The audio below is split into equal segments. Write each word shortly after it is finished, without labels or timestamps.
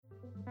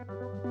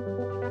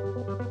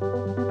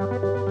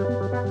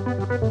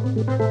Hello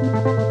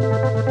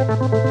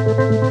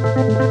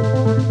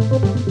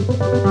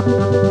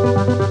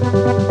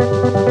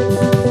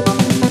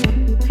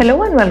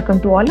and welcome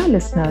to all our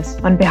listeners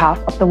on behalf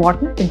of the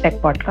Wharton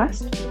FinTech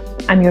Podcast.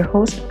 I'm your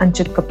host,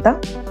 Anchit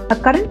Gupta, a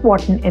current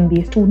Wharton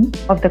MBA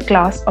student of the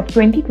class of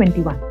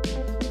 2021.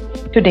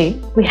 Today,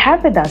 we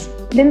have with us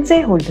Lindsay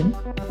Holden,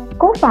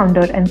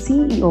 co-founder and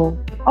CEO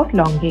of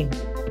LongGame.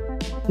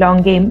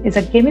 LongGame is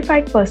a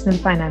gamified personal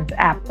finance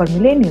app for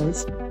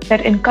millennials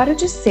that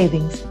encourages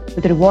savings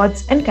with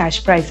rewards and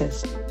cash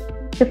prizes.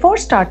 Before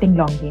starting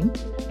LongGame,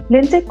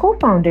 Lindsay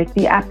co-founded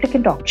the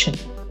Applicant Auction,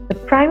 the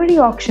primary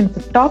auction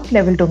for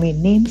top-level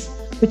domain names,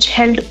 which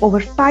held over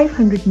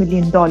 $500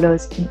 million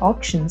in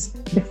auctions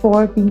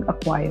before being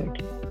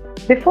acquired.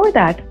 Before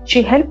that,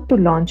 she helped to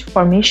launch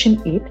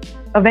Formation 8,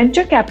 a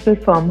venture capital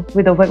firm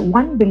with over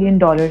 $1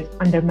 billion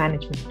under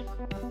management.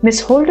 Ms.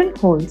 Holden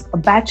holds a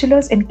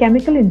bachelor's in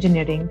chemical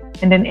engineering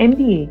and an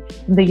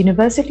MBA from the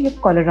University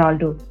of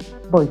Colorado,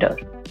 Boulder.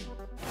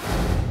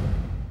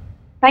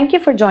 Thank you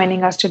for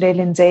joining us today,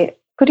 Lindsay.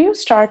 Could you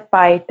start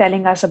by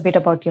telling us a bit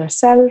about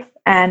yourself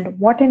and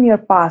what in your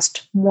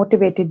past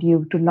motivated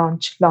you to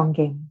launch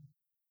LongGame?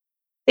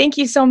 Thank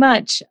you so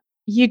much.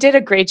 You did a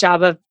great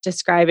job of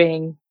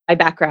describing my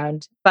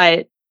background,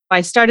 but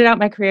I started out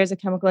my career as a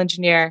chemical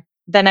engineer.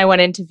 Then I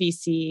went into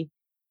VC,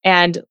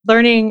 and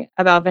learning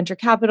about venture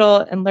capital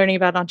and learning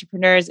about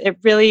entrepreneurs, it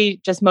really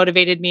just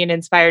motivated me and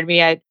inspired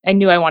me. I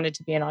knew I wanted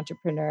to be an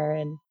entrepreneur.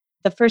 And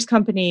the first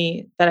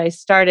company that I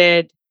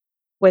started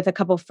with a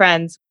couple of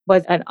friends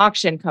was an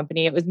auction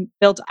company. It was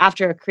built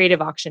after a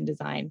creative auction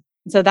design.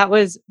 So that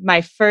was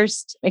my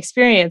first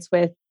experience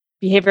with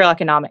behavioral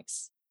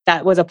economics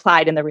that was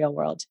applied in the real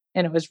world.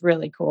 And it was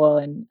really cool.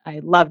 And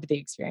I loved the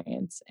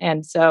experience.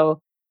 And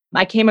so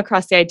I came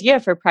across the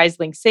idea for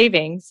prize-linked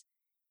savings.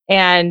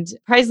 And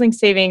prize-linked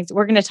savings,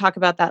 we're going to talk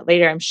about that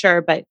later, I'm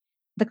sure. But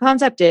the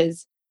concept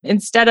is,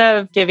 instead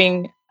of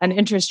giving an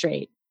interest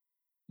rate,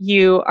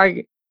 you are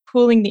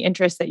pooling the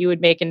interest that you would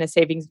make in a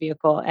savings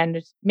vehicle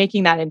and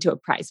making that into a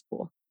prize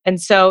pool.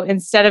 And so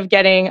instead of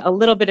getting a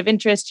little bit of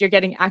interest, you're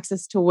getting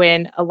access to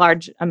win a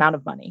large amount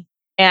of money.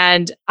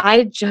 And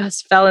I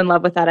just fell in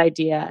love with that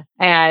idea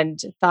and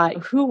thought,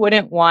 who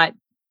wouldn't want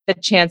the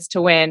chance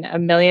to win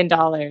 $1 million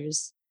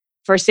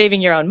for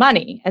saving your own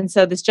money? And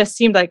so this just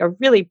seemed like a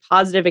really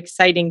positive,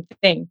 exciting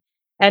thing.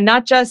 And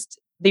not just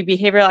the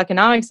behavioral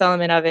economics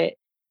element of it,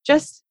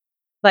 just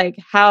like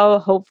how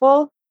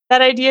hopeful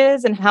that idea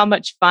is and how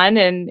much fun.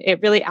 And it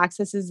really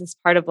accesses this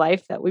part of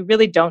life that we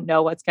really don't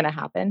know what's going to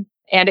happen.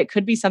 And it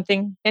could be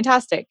something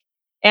fantastic.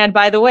 And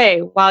by the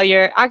way, while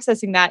you're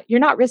accessing that, you're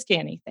not risking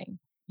anything.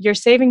 You're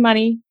saving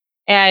money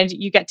and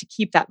you get to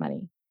keep that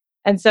money.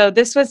 And so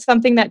this was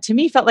something that to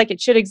me felt like it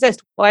should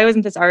exist. Why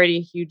wasn't this already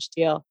a huge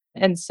deal?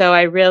 And so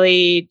I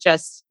really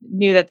just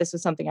knew that this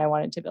was something I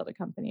wanted to build a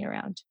company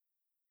around.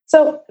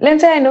 So,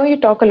 Lindsay, I know you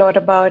talk a lot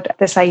about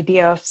this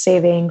idea of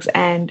savings,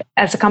 and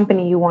as a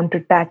company, you want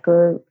to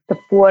tackle the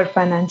poor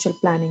financial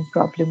planning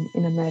problem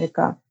in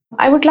America.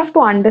 I would love to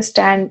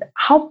understand,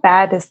 how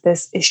bad is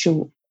this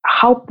issue?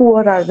 How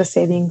poor are the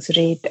savings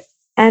rate?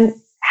 And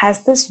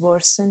has this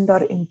worsened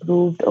or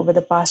improved over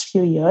the past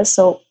few years?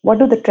 So what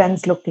do the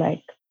trends look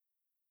like?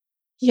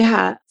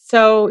 Yeah.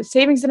 So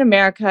savings in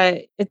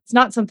America, it's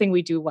not something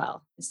we do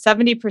well.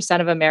 70%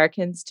 of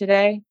Americans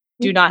today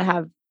do not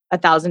have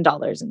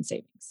 $1,000 in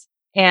savings.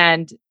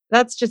 And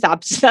that's just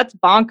that's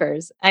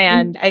bonkers.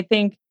 And I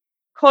think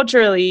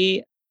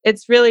culturally,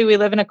 it's really, we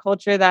live in a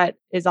culture that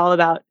is all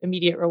about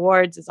immediate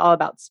rewards, is all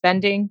about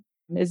spending,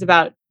 is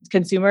about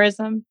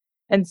consumerism.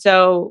 And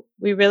so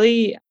we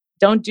really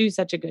don't do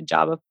such a good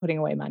job of putting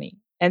away money.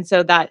 And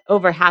so that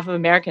over half of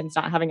Americans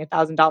not having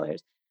 $1,000,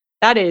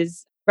 that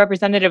is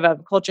representative of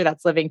a culture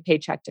that's living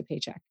paycheck to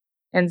paycheck.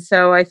 And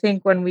so I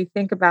think when we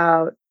think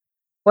about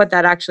what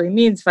that actually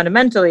means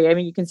fundamentally, I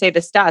mean, you can say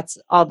the stats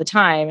all the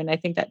time, and I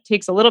think that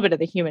takes a little bit of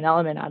the human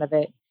element out of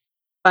it.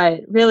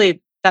 But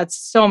really, that's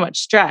so much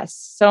stress,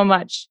 so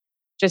much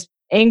just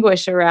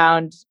anguish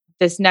around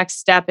this next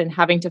step and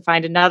having to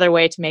find another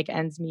way to make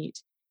ends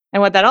meet.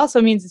 And what that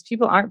also means is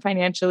people aren't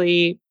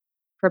financially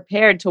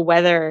prepared to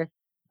weather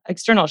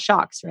external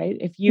shocks, right?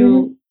 If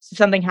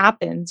something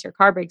happens, your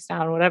car breaks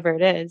down, whatever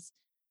it is,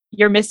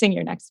 you're missing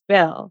your next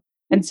bill.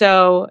 And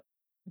so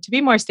to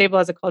be more stable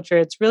as a culture,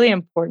 it's really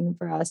important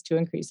for us to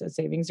increase those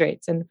savings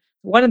rates. And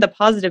one of the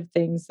positive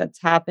things that's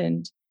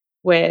happened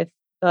with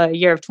the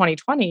year of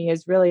 2020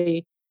 is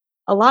really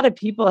a lot of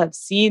people have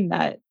seen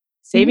that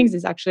savings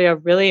is actually a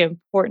really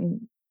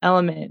important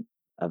element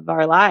of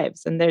our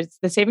lives. And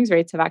the savings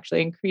rates have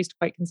actually increased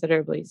quite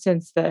considerably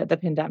since the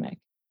pandemic.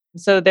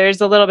 So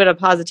there's a little bit of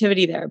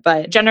positivity there,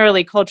 but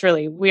generally,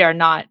 culturally, we are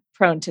not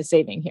prone to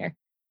saving here.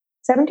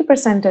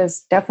 70%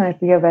 is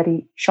definitely a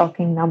very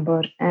shocking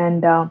number.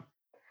 And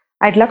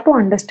I'd love to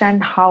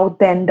understand, how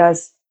then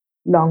does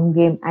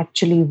LongGame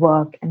actually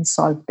work and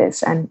solve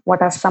this? And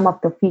what are some of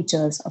the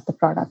features of the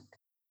product?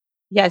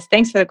 Yes,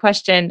 thanks for the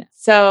question.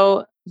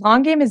 So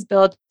LongGame is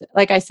built,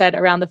 like I said,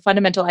 around the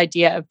fundamental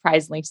idea of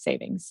prize-linked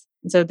savings.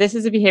 And so this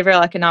is a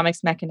behavioral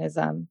economics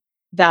mechanism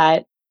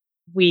that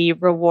we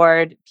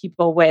reward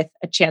people with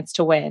a chance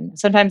to win.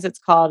 Sometimes it's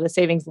called a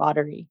savings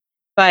lottery.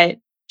 But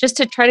just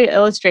to try to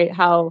illustrate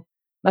how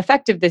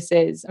effective this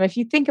is, if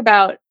you think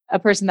about a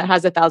person that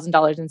has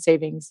 $1,000 in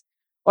savings,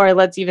 or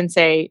let's even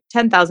say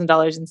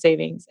 $10,000 in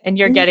savings, and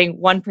you're getting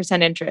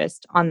 1%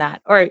 interest on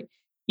that, or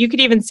you could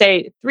even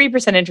say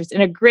 3% interest in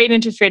a great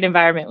interest rate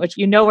environment, which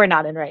we're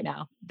not in right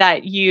now,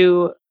 that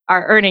you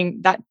are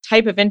earning that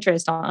type of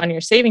interest on your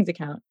savings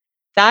account.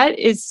 That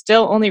is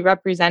still only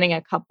representing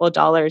a couple of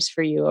dollars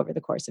for you over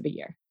the course of a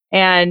year.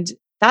 And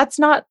that's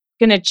not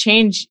going to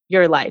change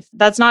your life.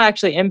 That's not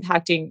actually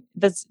impacting,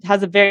 this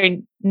has a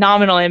very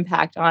nominal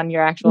impact on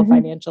your actual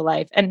financial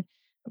life. And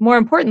more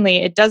importantly,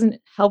 it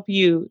doesn't help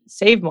you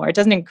save more. It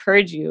doesn't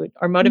encourage you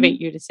or motivate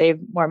you to save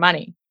more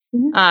money.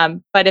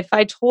 But if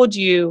I told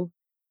you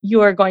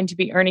you are going to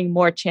be earning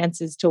more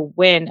chances to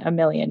win $1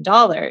 million,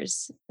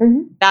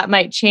 that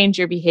might change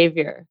your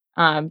behavior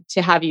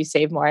to have you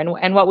save more.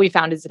 And what we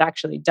found is it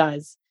actually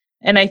does.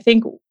 And I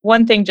think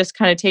one thing, just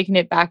kind of taking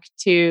it back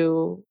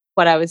to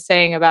what I was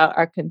saying about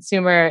our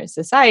consumer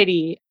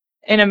society,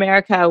 in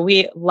America,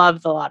 we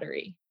love the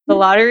lottery. The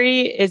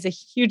lottery is a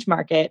huge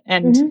market,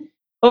 and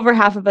over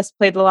half of us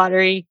play the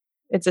lottery.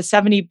 It's a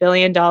 $70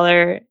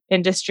 billion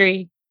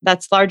industry.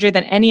 That's larger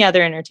than any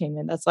other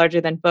entertainment. That's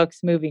larger than books,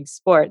 movies,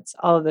 sports,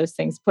 all of those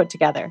things put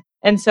together.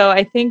 And so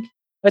I think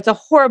it's a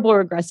horrible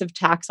regressive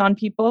tax on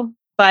people.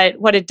 But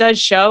what it does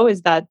show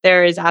is that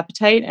there is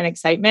appetite and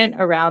excitement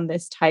around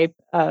this type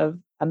of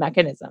a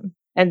mechanism.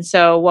 And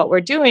so what we're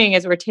doing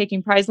is we're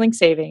taking PrizeLink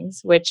Savings,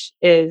 which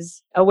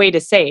is a way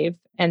to save,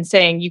 and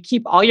saying you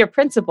keep all your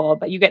principal,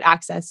 but you get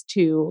access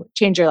to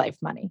change your life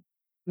money.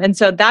 And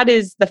so that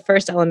is the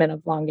first element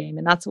of Long Game.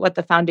 And that's what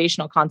the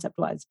foundational concept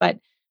was. But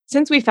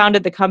since we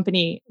founded the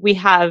company, we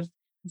have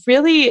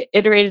really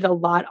iterated a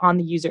lot on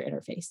the user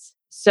interface.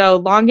 So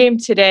Long Game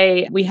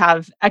today, we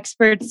have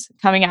experts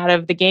coming out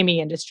of the gaming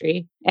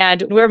industry,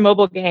 and we're a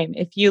mobile game.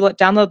 If you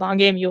download Long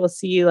Game, you will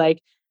see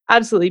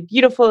absolutely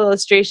beautiful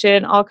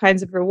illustration, all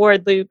kinds of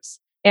reward loops.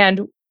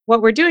 And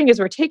what we're doing is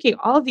we're taking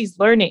all of these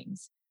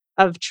learnings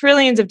of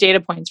trillions of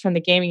data points from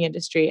the gaming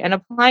industry and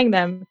applying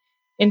them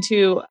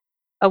into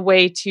a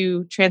way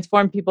to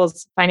transform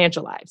people's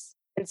financial lives.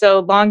 And so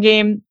Long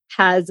Game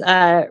has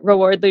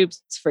reward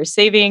loops for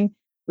saving.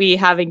 We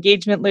have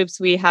engagement loops.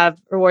 We have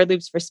reward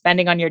loops for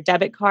spending on your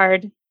debit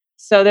card.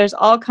 So there's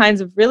all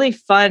kinds of really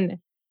fun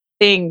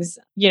things.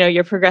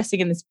 You're progressing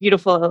in this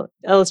beautiful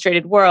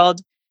illustrated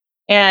world.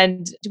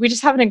 And we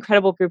just have an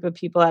incredible group of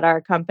people at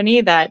our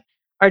company that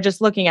are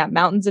just looking at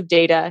mountains of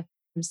data,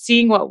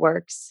 seeing what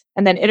works,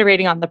 and then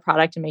iterating on the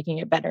product and making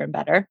it better and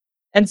better.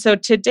 And so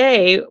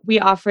today we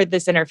offer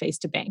this interface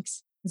to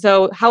banks.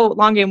 So how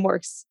Long Game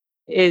works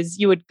is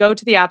you would go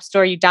to the App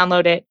Store, you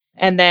download it,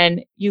 and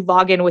then you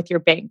log in with your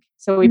bank.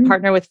 So we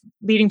partner with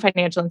leading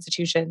financial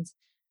institutions.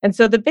 And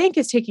so the bank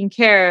is taking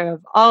care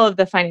of all of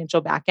the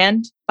financial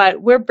backend,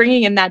 but we're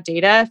bringing in that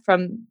data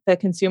from the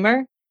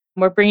consumer.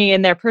 We're bringing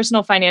in their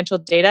personal financial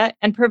data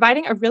and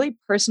providing a really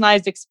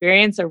personalized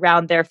experience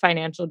around their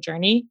financial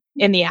journey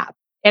in the app.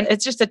 And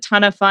it's just a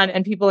ton of fun,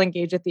 and people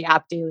engage with the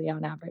app daily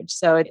on average.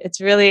 So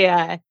it's really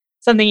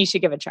something you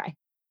should give a try.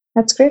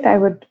 That's great. I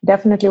would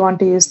definitely want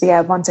to use the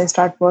app once I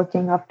start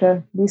working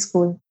after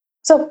B-School.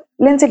 So,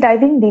 Lindsay,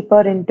 diving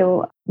deeper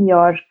into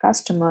your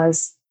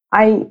customers,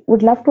 I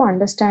would love to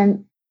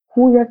understand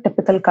who your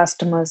typical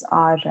customers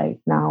are right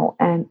now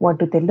and what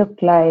do they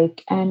look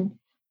like. And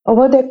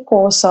over the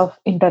course of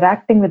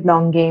interacting with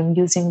Long Game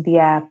using the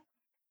app,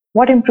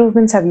 what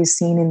improvements have you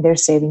seen in their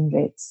saving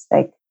rates?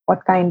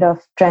 What kind of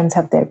trends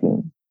have there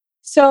been?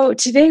 So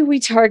today we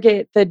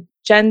target the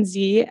Gen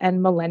Z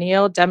and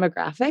millennial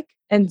demographic.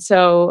 And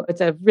so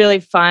it's a really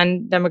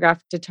fun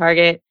demographic to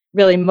target,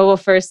 really mobile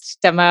first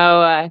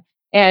demo.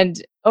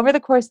 And over the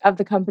course of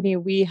the company,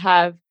 we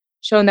have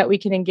shown that we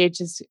can engage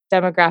this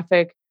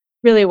demographic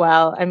really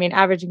well.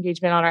 Average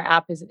engagement on our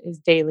app is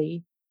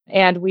daily.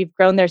 And we've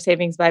grown their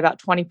savings by about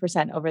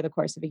 20% over the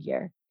course of a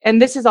year.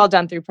 And this is all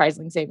done through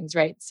PrizeLink Savings,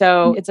 right?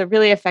 So it's a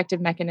really effective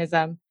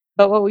mechanism.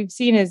 But what we've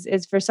seen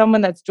is for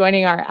someone that's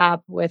joining our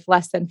app with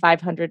less than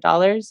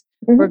 $500,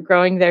 we're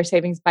growing their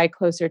savings by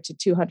closer to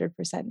 200%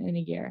 in a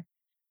year.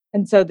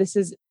 And so this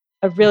is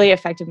a really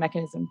effective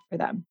mechanism for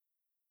them.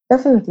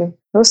 Definitely.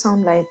 Those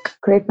sound like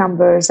great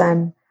numbers,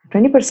 and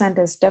 20%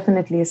 is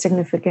definitely a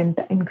significant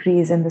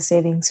increase in the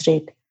savings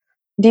rate.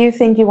 Do you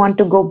think you want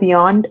to go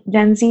beyond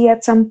Gen Z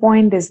at some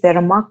point? Is there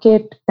a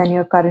market than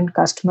your current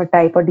customer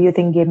type, or do you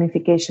think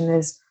gamification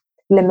is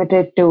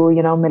limited to,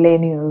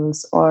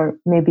 millennials or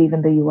maybe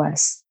even the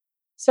US?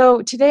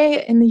 So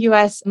today in the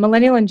US,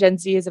 millennial and Gen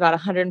Z is about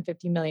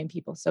 150 million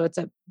people. So it's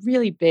a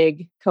really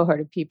big cohort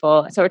of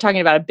people. So we're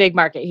talking about a big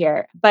market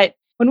here. But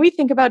when we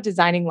think about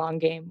designing Long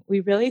Game, we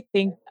really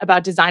think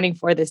about designing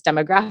for this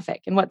demographic.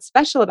 And what's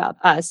special about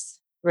us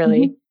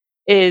really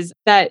is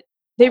that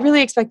they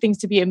really expect things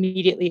to be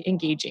immediately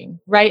engaging,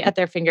 right at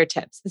their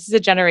fingertips. This is a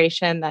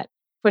generation that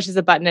pushes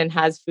a button and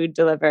has food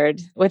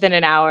delivered within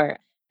an hour.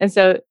 And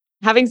so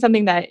having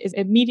something that is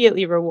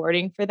immediately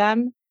rewarding for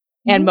them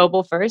and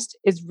mobile first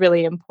is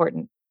really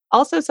important.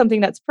 also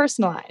something that's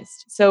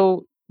personalized.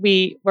 So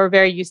we were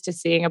very used to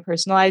seeing a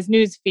personalized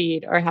news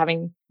feed or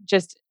having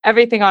just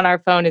everything on our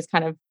phone is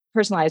kind of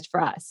personalized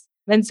for us.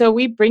 And so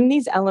we bring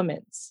these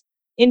elements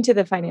into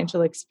the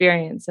financial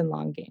experience in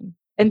Long Game.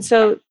 And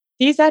so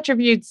these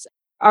attributes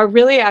are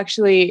really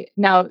actually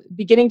now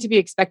beginning to be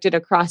expected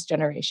across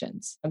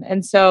generations.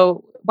 And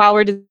so while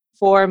we're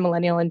for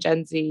Millennial and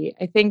Gen Z,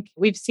 I think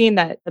we've seen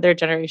that other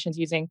generations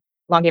using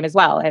Long Game as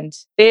well. And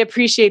they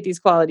appreciate these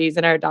qualities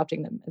and are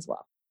adopting them as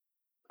well.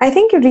 I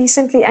think you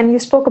recently, and you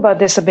spoke about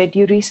this a bit,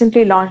 you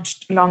recently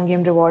launched Long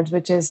Game Rewards,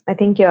 which is, I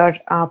think, your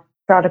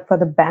product for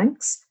the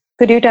banks.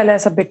 Could you tell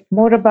us a bit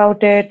more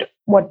about it?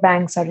 What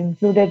banks are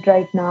included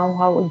right now?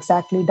 How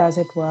exactly does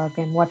it work?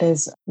 And what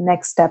is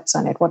next steps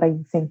on it? What are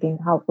you thinking?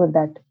 How will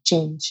that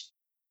change?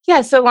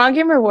 Yeah, so Long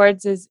Game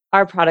Rewards is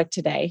our product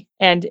today.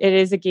 And it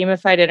is a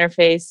gamified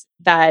interface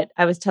that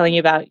I was telling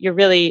you about. You're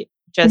really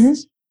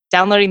just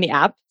downloading the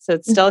app. So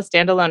it's still a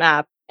standalone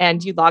app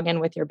and you log in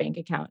with your bank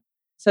account.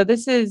 So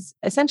this is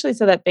essentially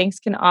so that banks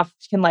can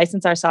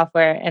license our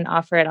software and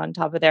offer it on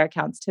top of their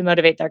accounts to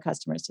motivate their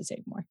customers to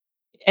save more.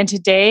 And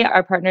today,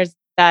 our partners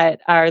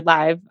that are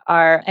live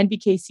are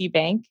NBKC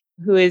Bank,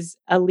 who is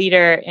a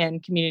leader in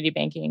community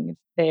banking.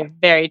 They're a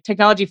very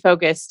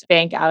technology-focused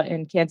bank out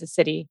in Kansas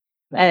City,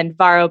 and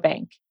Varo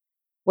Bank,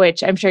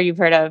 which I'm sure you've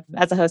heard of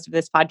as a host of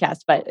this podcast,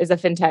 but is a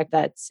fintech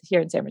that's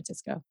here in San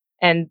Francisco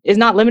and is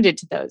not limited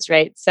to those,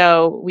 right?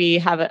 So we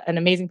have an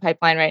amazing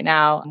pipeline right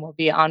now, and we'll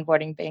be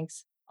onboarding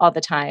banks all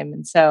the time.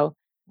 And so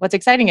what's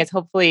exciting is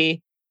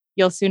hopefully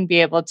you'll soon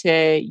be able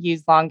to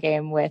use Long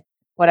Game with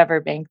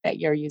whatever bank that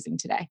you're using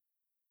today.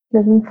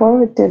 Looking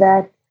forward to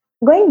that.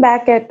 Going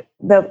back at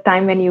the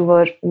time when you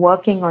were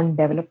working on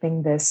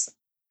developing this,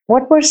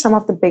 what were some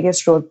of the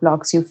biggest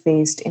roadblocks you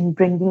faced in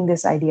bringing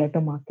this idea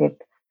to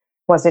market?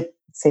 Was it,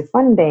 say,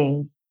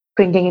 funding,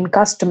 bringing in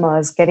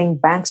customers, getting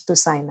banks to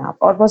sign up,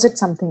 or was it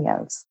something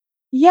else?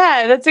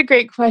 Yeah, that's a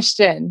great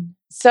question.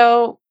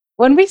 So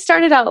when we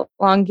started out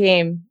Long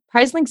Game,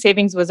 price-linked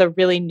savings was a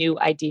really new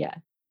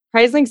idea.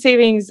 Price-linked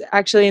savings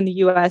actually in the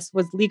US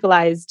was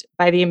legalized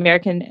by the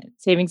American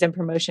Savings and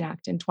Promotion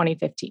Act in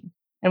 2015.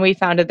 And we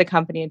founded the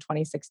company in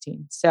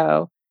 2016.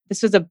 So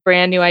this was a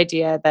brand new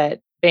idea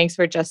that banks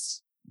were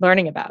just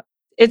learning about.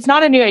 It's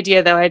not a new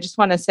idea, though. I just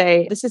want to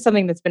say this is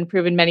something that's been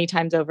proven many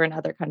times over in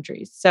other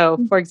countries. So,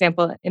 for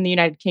example, in the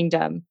United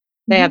Kingdom,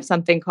 they have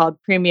something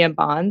called premium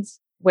bonds,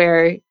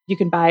 where you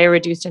can buy a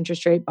reduced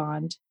interest rate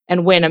bond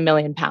and win £1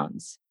 million.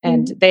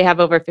 And they have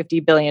over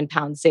 50 billion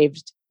pounds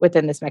saved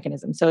within this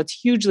mechanism. So it's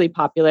hugely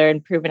popular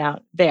and proven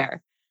out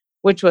there,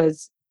 which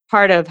was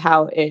part of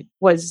how it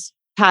was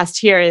passed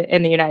here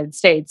in the United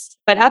States.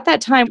 But at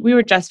that time, we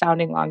were just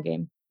founding Long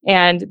Game.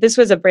 And this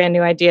was a brand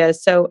new idea.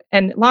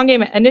 And Long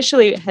Game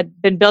initially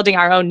had been building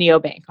our own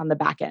neobank on the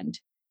back end.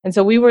 And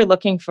so we were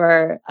looking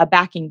for a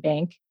backing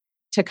bank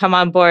to come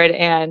on board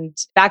and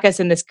back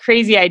us in this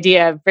crazy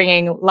idea of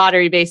bringing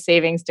lottery-based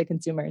savings to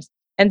consumers.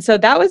 And so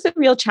that was a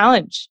real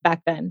challenge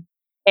back then.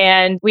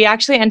 And we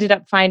actually ended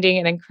up finding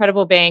an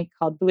incredible bank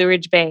called Blue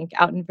Ridge Bank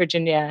out in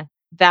Virginia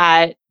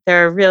that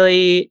they're a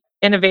really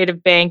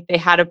innovative bank. They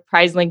had a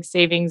prize-linked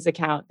savings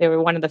account. They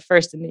were one of the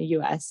first in the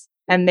US,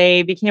 and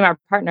they became our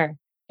partner.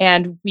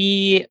 And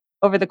we,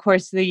 over the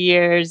course of the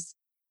years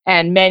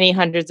and many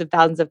hundreds of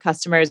thousands of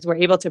customers, were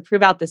able to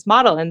prove out this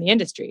model in the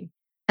industry.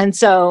 And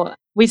so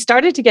we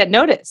started to get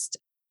noticed.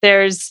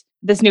 There's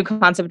this new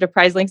concept of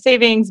prize-linked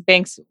savings.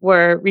 Banks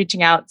were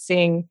reaching out,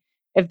 seeing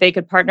if they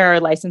could partner or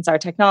license our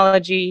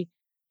technology.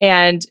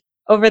 And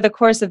over the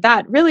course of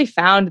that, really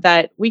found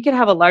that we could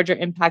have a larger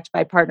impact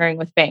by partnering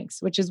with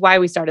banks, which is why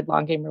we started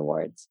Long Game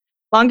Rewards.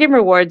 Long Game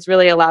Rewards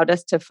really allowed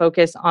us to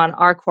focus on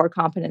our core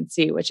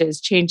competency, which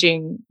is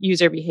changing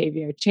user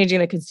behavior, changing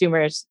the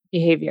consumer's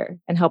behavior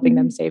and helping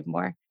them save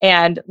more,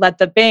 and let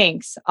the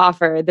banks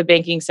offer the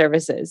banking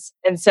services.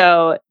 And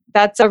so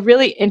that's a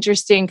really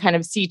interesting kind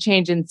of sea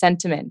change in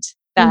sentiment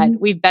that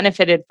we've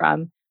benefited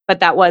from,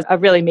 but that was a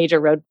really major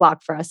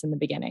roadblock for us in the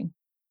beginning.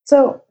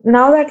 So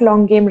now that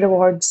Long Game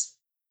Rewards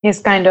is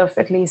kind of,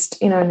 at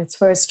least, in its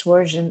first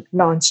version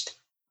launched,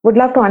 would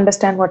love to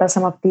understand what are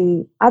some of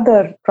the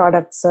other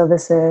product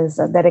services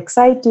that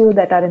excite you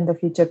that are in the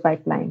future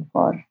pipeline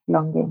for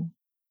Long Game.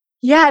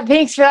 Yeah,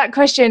 thanks for that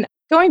question.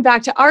 Going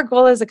back to our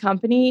goal as a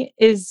company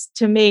is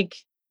to make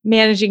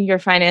managing your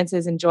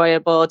finances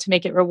enjoyable, to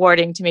make it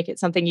rewarding, to make it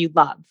something you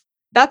love.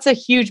 That's a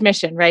huge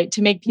mission, right?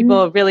 To make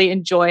people really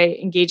enjoy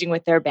engaging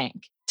with their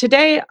bank.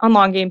 Today on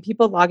Long Game,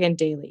 people log in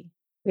daily.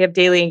 We have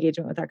daily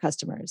engagement with our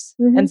customers.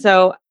 And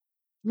so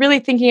really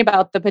thinking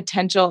about the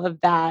potential of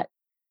that,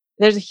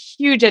 there's a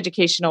huge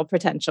educational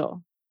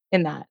potential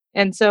in that.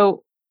 And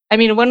so, I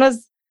mean, when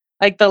was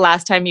like the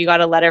last time you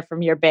got a letter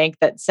from your bank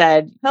that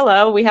said,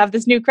 hello, we have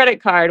this new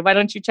credit card. Why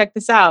don't you check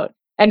this out?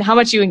 And how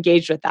much you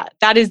engaged with that.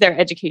 That is their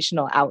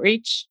educational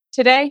outreach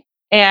today.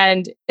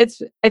 And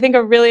it's, I think,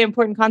 a really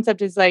important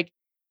concept is like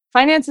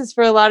finances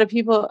for a lot of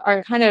people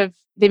are kind of,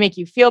 they make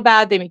you feel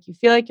bad. They make you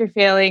feel like you're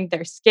failing.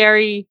 They're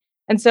scary.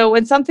 And so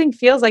when something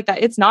feels like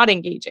that, it's not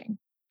engaging.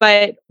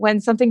 But when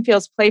something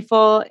feels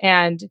playful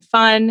and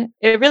fun,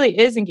 it really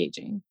is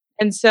engaging.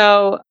 And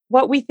so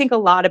what we think a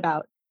lot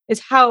about is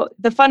how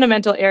the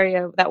fundamental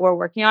area that we're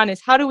working on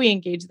is how do we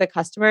engage the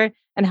customer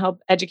and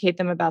help educate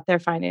them about their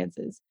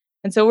finances.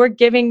 And so we're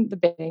giving the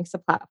banks a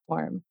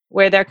platform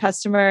where their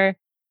customer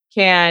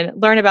can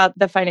learn about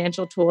the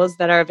financial tools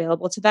that are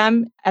available to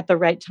them at the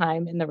right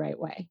time in the right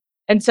way.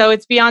 And so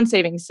it's beyond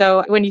savings.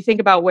 So when you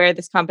think about where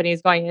this company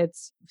is going,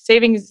 it's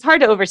savings. It's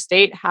hard to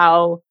overstate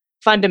how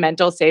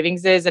fundamental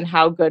savings is and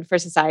how good for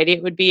society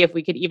it would be if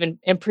we could even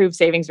improve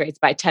savings rates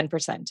by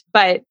 10%.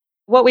 But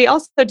what we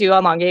also do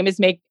on Long Game is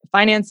make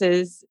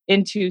finances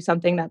into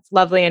something that's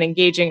lovely and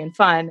engaging and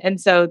fun. And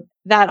so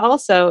that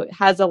also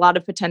has a lot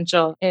of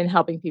potential in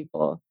helping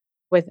people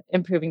with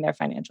improving their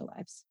financial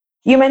lives.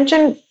 You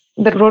mentioned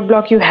the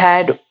roadblock you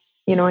had,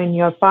 in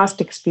your past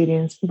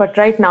experience, but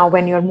right now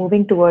when you're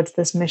moving towards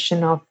this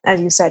mission of,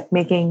 as you said,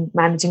 managing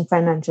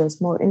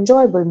financials more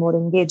enjoyable, more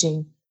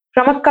engaging,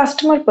 from a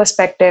customer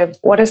perspective,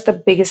 what is the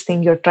biggest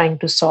thing you're trying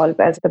to solve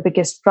as the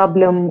biggest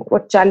problem?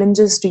 What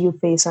challenges do you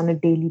face on a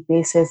daily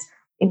basis,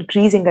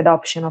 increasing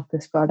adoption of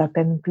this product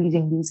and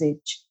increasing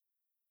usage?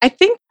 I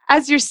think,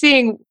 as you're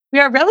seeing, we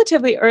are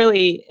relatively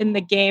early in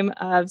the game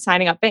of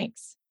signing up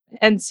banks.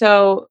 And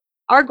so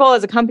our goal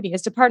as a company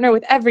is to partner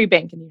with every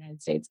bank in the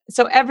United States.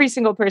 So every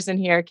single person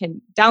here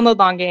can download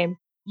Long Game,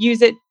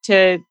 use it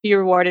to be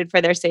rewarded for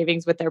their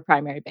savings with their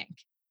primary bank.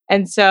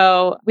 And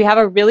so we have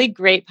a really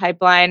great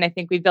pipeline. I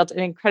think we've built an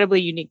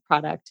incredibly unique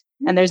product,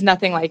 and there's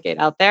nothing like it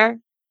out there.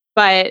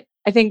 But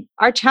I think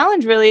our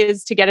challenge really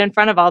is to get in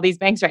front of all these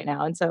banks right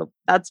now. And so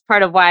that's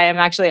part of why I'm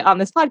actually on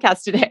this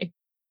podcast today.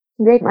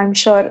 Great. I'm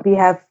sure we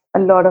have a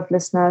lot of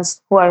listeners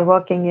who are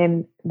working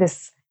in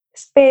this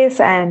space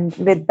and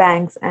with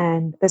banks,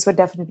 and this would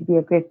definitely be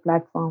a great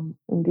platform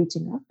in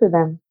reaching out to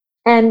them.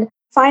 And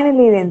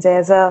finally, Lindsay,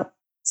 as a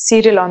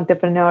serial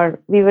entrepreneur,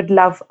 we would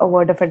love a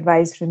word of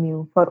advice from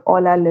you for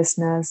all our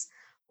listeners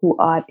who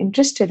are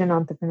interested in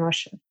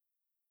entrepreneurship.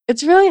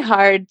 It's really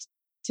hard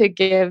to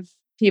give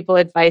people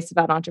advice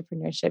about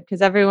entrepreneurship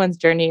because everyone's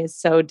journey is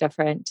so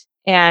different.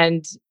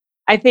 And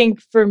I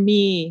think for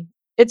me,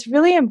 it's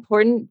really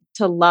important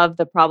to love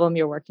the problem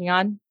you're working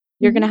on.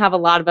 You're going to have a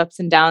lot of ups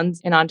and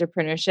downs in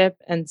entrepreneurship.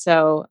 And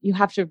so you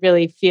have to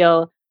really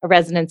feel a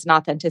resonance and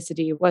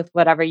authenticity with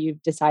whatever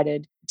you've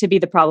decided to be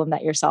the problem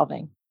that you're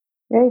solving.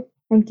 Great.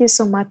 Thank you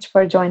so much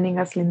for joining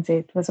us, Lindsay.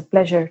 It was a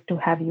pleasure to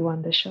have you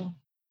on the show.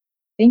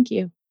 Thank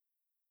you.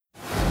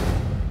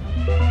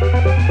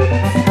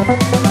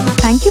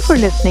 Thank you for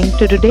listening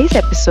to today's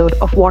episode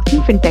of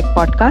Wharton FinTech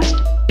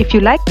Podcast. If you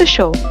like the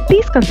show,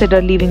 please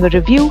consider leaving a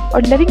review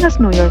or letting us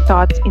know your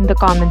thoughts in the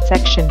comment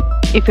section.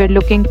 If you're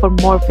looking for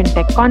more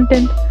FinTech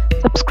content,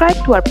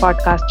 subscribe to our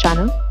podcast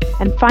channel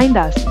and find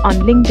us on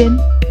LinkedIn,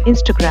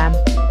 Instagram,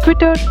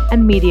 Twitter,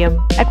 and Medium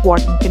at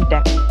Wharton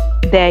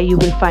FinTech. There you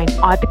will find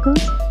articles,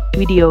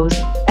 videos,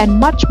 and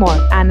much more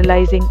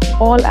analyzing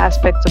all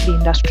aspects of the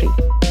industry.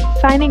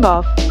 Signing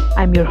off,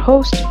 I'm your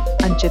host,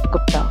 Anchit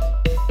Gupta.